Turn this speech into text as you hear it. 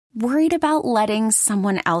Worried about letting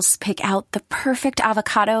someone else pick out the perfect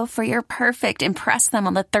avocado for your perfect impress them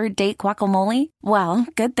on the third date guacamole? Well,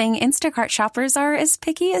 good thing Instacart shoppers are as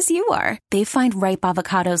picky as you are. They find ripe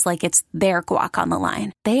avocados like it's their guac on the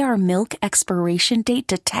line. They are milk expiration date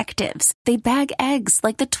detectives. They bag eggs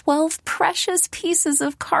like the 12 precious pieces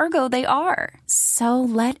of cargo they are. So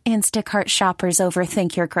let Instacart shoppers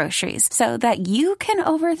overthink your groceries so that you can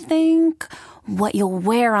overthink what you'll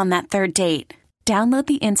wear on that third date. Download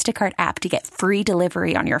the Instacart app to get free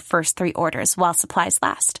delivery on your first 3 orders while supplies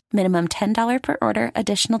last. Minimum $10 per order.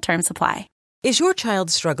 Additional terms apply. Is your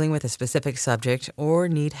child struggling with a specific subject or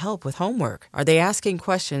need help with homework? Are they asking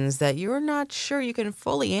questions that you're not sure you can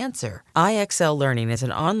fully answer? IXL Learning is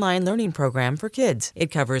an online learning program for kids.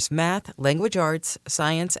 It covers math, language arts,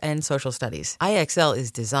 science, and social studies. IXL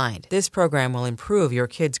is designed. This program will improve your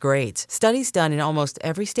kids' grades. Studies done in almost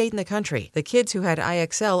every state in the country. The kids who had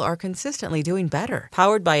IXL are consistently doing better.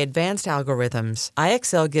 Powered by advanced algorithms,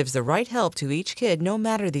 IXL gives the right help to each kid no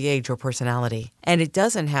matter the age or personality. And it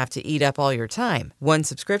doesn't have to eat up all your time. One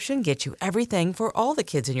subscription gets you everything for all the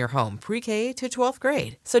kids in your home, pre-K to 12th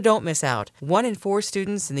grade. So don't miss out. 1 in 4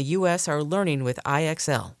 students in the U.S. are learning with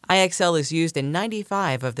IXL. IXL is used in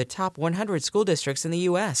 95 of the top 100 school districts in the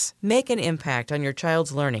U.S. Make an impact on your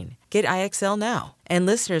child's learning. Get IXL now. And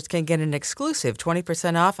listeners can get an exclusive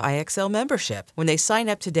 20% off IXL membership when they sign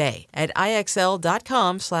up today at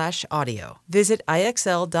IXL.com/audio. Visit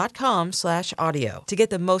IXL.com/audio to get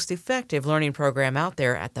the most effective learning program out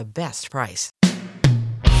there at the best price.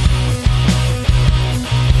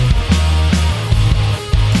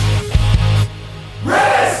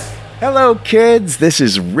 Hello, kids. This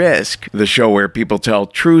is Risk, the show where people tell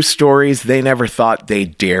true stories they never thought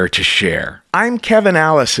they'd dare to share. I'm Kevin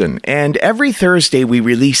Allison, and every Thursday we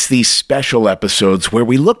release these special episodes where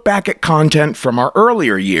we look back at content from our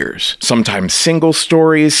earlier years. Sometimes single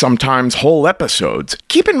stories, sometimes whole episodes.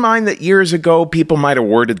 Keep in mind that years ago, people might have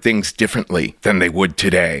worded things differently than they would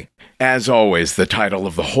today. As always, the title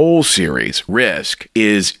of the whole series, Risk,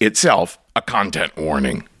 is itself a content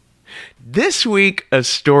warning. This week, a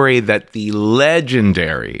story that the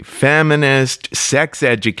legendary feminist sex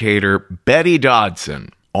educator Betty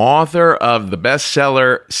Dodson, author of the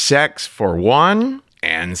bestseller Sex for One,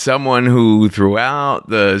 and someone who throughout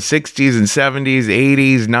the 60s and 70s,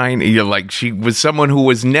 80s, 90s, she was someone who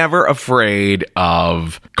was never afraid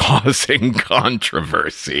of causing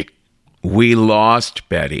controversy. We lost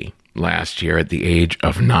Betty last year at the age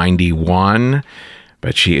of 91.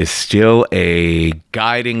 But she is still a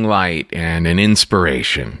guiding light and an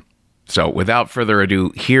inspiration. So without further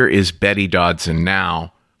ado, here is Betty Dodson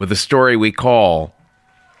now with a story we call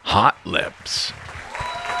Hot Lips.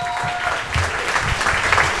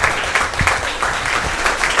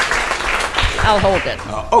 I'll hold it.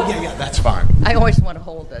 Yeah, that's fine. I always want to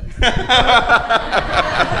hold it.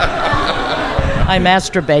 I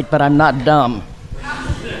masturbate, but I'm not dumb.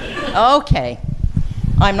 Okay.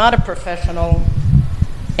 I'm not a professional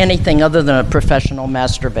anything other than a professional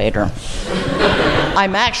masturbator.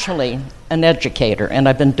 I'm actually an educator, and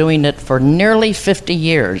I've been doing it for nearly 50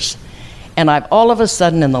 years. And I've all of a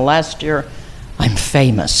sudden, in the last year, I'm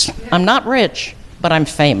famous. I'm not rich, but I'm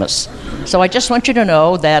famous. So I just want you to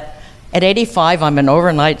know that at 85, I'm an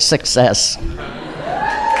overnight success.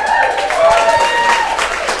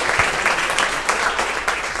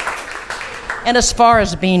 And as far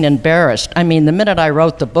as being embarrassed, the minute I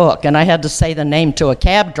wrote the book and I had to say the name to a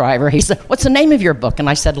cab driver, he said, "What's the name of your book?" And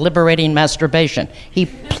I said, "Liberating Masturbation." He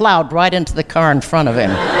plowed right into the car in front of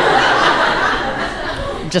him.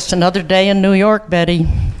 Just another day in New York, Betty.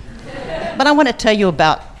 But I want to tell you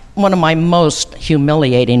about one of my most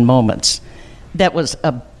humiliating moments. That was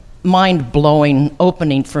a mind-blowing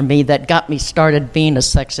opening for me that got me started being a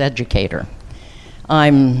sex educator.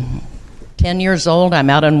 I'm 10 years old. I'm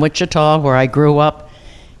out in Wichita where I grew up,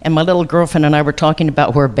 and my little girlfriend and I were talking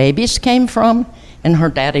about where babies came from, and her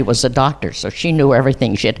daddy was a doctor, so she knew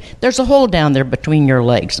everything. She had, "There's a hole down there between your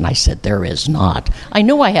legs." And I said, "There is not." I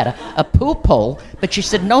knew I had a poop hole, but she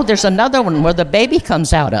said, "No, there's another one where the baby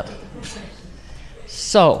comes out of."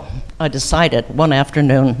 So I decided one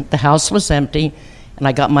afternoon, the house was empty, and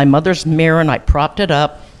I got my mother's mirror and I propped it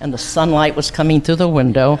up, and the sunlight was coming through the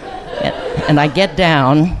window, and I get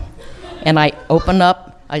down, and I open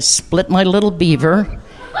up, I split my little beaver,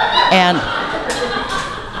 and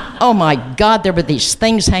oh my God, there were these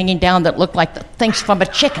things hanging down that looked like the things from a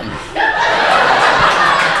chicken.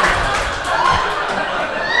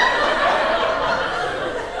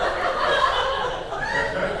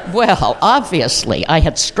 Well, obviously, I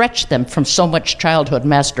had stretched them from so much childhood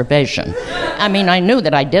masturbation. I knew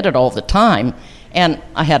that I did it all the time, And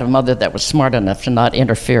I had a mother that was smart enough to not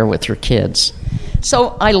interfere with her kids.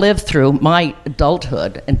 So I lived through my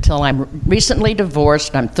adulthood until I'm recently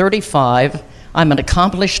divorced. I'm 35. I'm an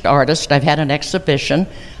accomplished artist. I've had an exhibition,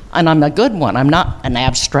 and I'm a good one. I'm not an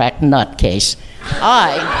abstract nutcase.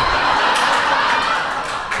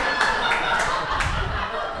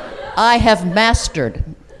 I have mastered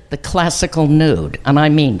the classical nude, and I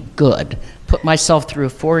mean good. Put myself through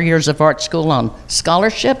 4 years of art school on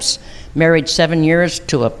scholarships, married 7 years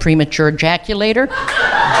to a premature ejaculator,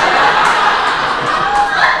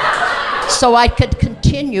 so I could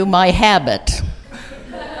continue my habit,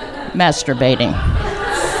 masturbating.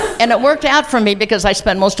 And it worked out for me because I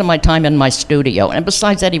spent most of my time in my studio, and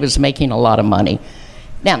besides that, he was making a lot of money.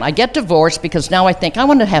 Now, I get divorced because now I think I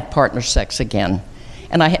want to have partner sex again.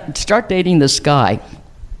 And I start dating this guy,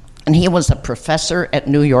 and he was a professor at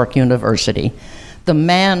New York University. The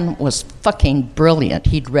man was fucking brilliant.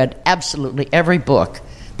 He'd read absolutely every book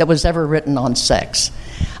that was ever written on sex.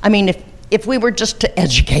 I mean, if we were just to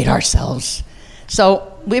educate ourselves.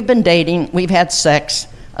 So we've been dating, we've had sex.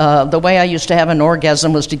 The way I used to have an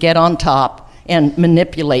orgasm was to get on top and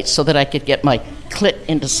manipulate so that I could get my clit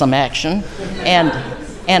into some action.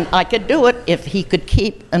 And I could do it if he could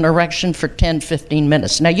keep an erection for 10, 15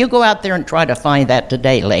 minutes. Now, you go out there and try to find that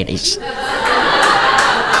today, ladies.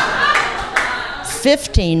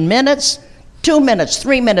 15 minutes, 2 minutes,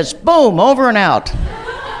 3 minutes, boom, over and out.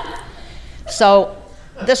 So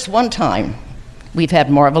this one time, we've had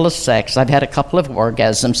marvelous sex. I've had a couple of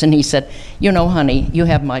orgasms, and he said, you know, honey, you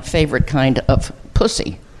have my favorite kind of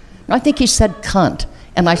pussy. And I think he said cunt.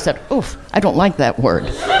 And I said, oof, I don't like that word.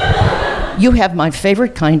 You have my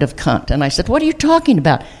favorite kind of cunt. And I said, what are you talking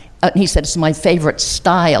about? And he said, it's my favorite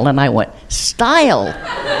style. And I went, style?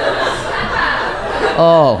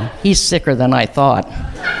 Oh, he's sicker than I thought.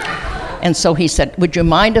 And so he said, would you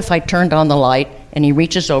mind if I turned on the light? And he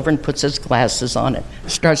reaches over and puts his glasses on and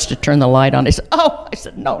starts to turn the light on. He said, oh! I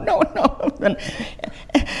said, no. And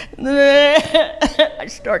I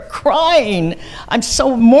start crying. I'm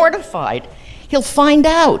so mortified. He'll find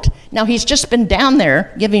out. Now, he's just been down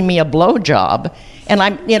there giving me a blowjob, and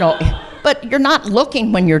I'm, but you're not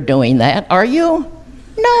looking when you're doing that, are you?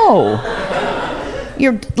 No.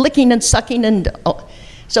 You're licking and sucking and... Oh.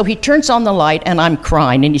 So he turns on the light, and I'm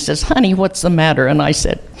crying, and he says, honey, what's the matter? And I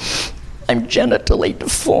said, I'm genitally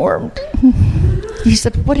deformed. He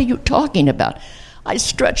said, what are you talking about? I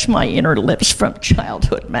stretched my inner lips from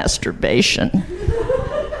childhood masturbation.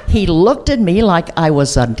 He looked at me like I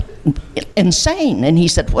was insane, and he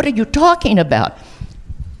said, what are you talking about?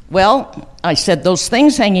 Well, I said, those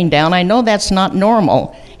things hanging down, I know that's not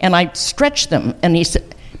normal, and I stretched them, and he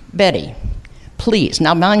said, Betty, please.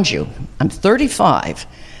 Now, mind you, I'm 35.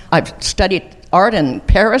 I've studied art in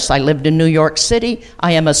Paris. I lived in New York City.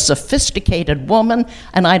 I am a sophisticated woman,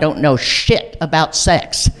 and I don't know shit about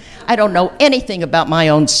sex. I don't know anything about my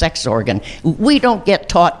own sex organ. We don't get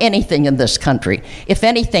taught anything in this country. If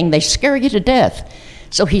anything, they scare you to death.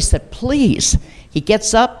 So he said, please. He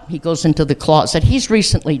gets up, he goes into the closet. He's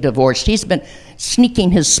recently divorced. He's been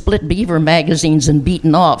sneaking his Split Beaver magazines and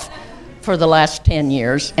beaten off for the last 10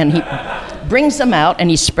 years. And he brings them out, and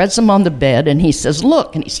he spreads them on the bed, and he says,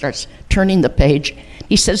 look, and he starts turning the page.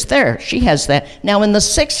 He says, there, she has that. Now, in the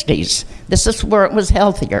 60s, this is where it was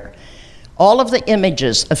healthier. All of the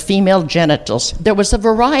images of female genitals, there was a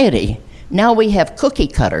variety. Now we have cookie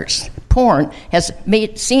cutters. Porn has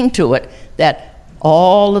seen to it that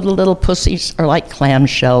all of the little pussies are like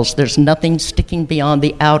clamshells. There's nothing sticking beyond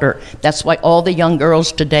the outer. That's why all the young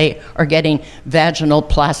girls today are getting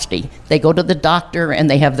vaginoplasty. They go to the doctor and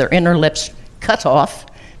they have their inner lips cut off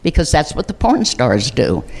because that's what the porn stars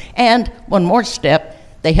do. And one more step,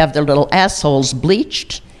 they have their little assholes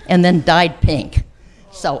bleached and then dyed pink.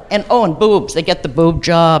 So, and boobs. They get the boob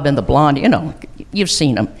job and the blonde, you've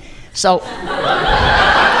seen them. So,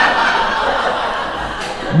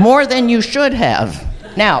 more than you should have.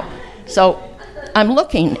 Now, so I'm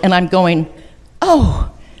looking and I'm going,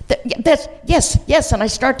 that's, yes, and I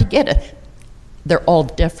start to get it. They're all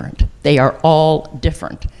different. They are all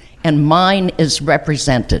different. And mine is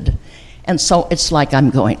represented. And so it's like I'm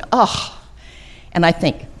going, and I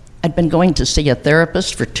think, I'd been going to see a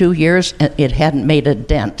therapist for 2 years, and it hadn't made a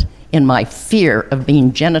dent in my fear of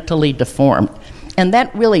being genitally deformed. And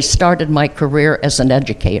that really started my career as an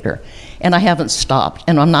educator. And I haven't stopped,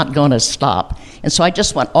 and I'm not going to stop. And so I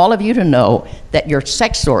just want all of you to know that your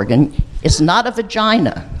sex organ is not a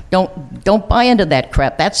vagina. Don't buy into that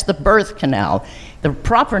crap. That's the birth canal. The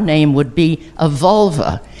proper name would be a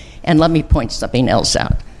vulva. And let me point something else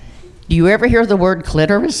out. Do you ever hear the word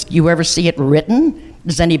clitoris? Do you ever see it written?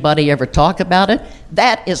 Does anybody ever talk about it?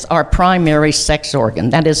 That is our primary sex organ.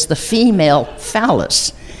 That is the female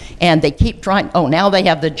phallus. And they keep trying, now they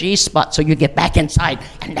have the G-spot, so you get back inside.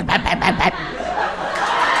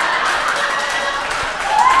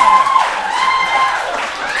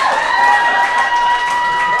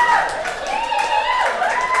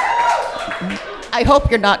 I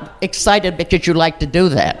hope you're not excited because you like to do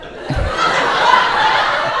that.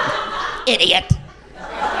 Idiot.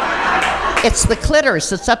 It's the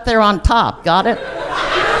clitoris. It's up there on top. Got it?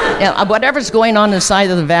 Now, whatever's going on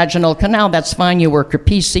inside of the vaginal canal, that's fine. You work your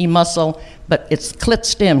PC muscle, but it's clit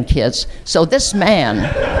stim, kids. So this man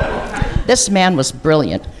was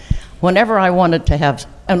brilliant. Whenever I wanted to have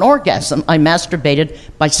an orgasm, I masturbated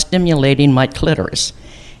by stimulating my clitoris.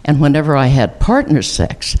 And whenever I had partner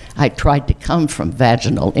sex, I tried to come from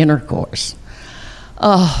vaginal intercourse.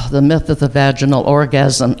 Oh, the myth of the vaginal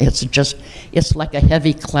orgasm, it's like a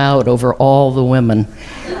heavy cloud over all the women.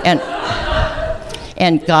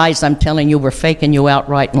 And guys, I'm telling you, we're faking you out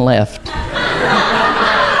right and left.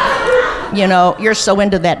 You know, you're so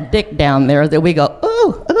into that dick down there that we go,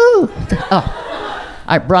 ooh, ooh. Oh,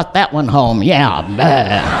 I brought that one home, yeah.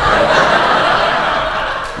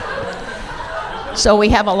 So we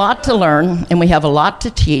have a lot to learn, and we have a lot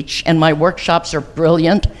to teach, and my workshops are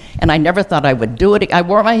brilliant, and I never thought I would do it. I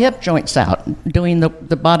wore my hip joints out doing the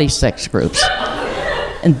body sex groups,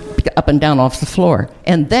 and up and down off the floor.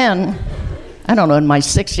 And then, I don't know, in my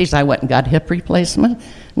 60s, I went and got hip replacement.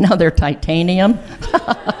 Now they're titanium.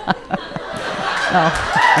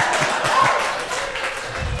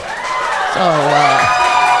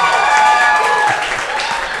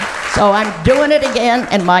 So I'm doing it again,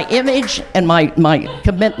 and my image and my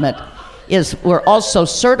commitment is we're also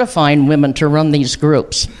certifying women to run these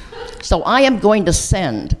groups. So I am going to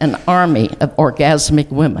send an army of orgasmic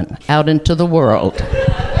women out into the world.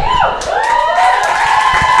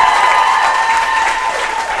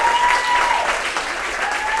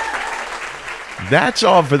 That's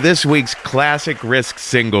all for this week's Classic Risk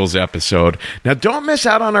Singles episode. Now, don't miss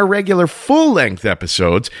out on our regular full-length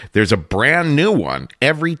episodes. There's a brand new one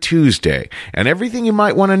every Tuesday. And everything you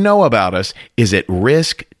might want to know about us is at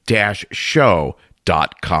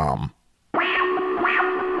risk-show.com.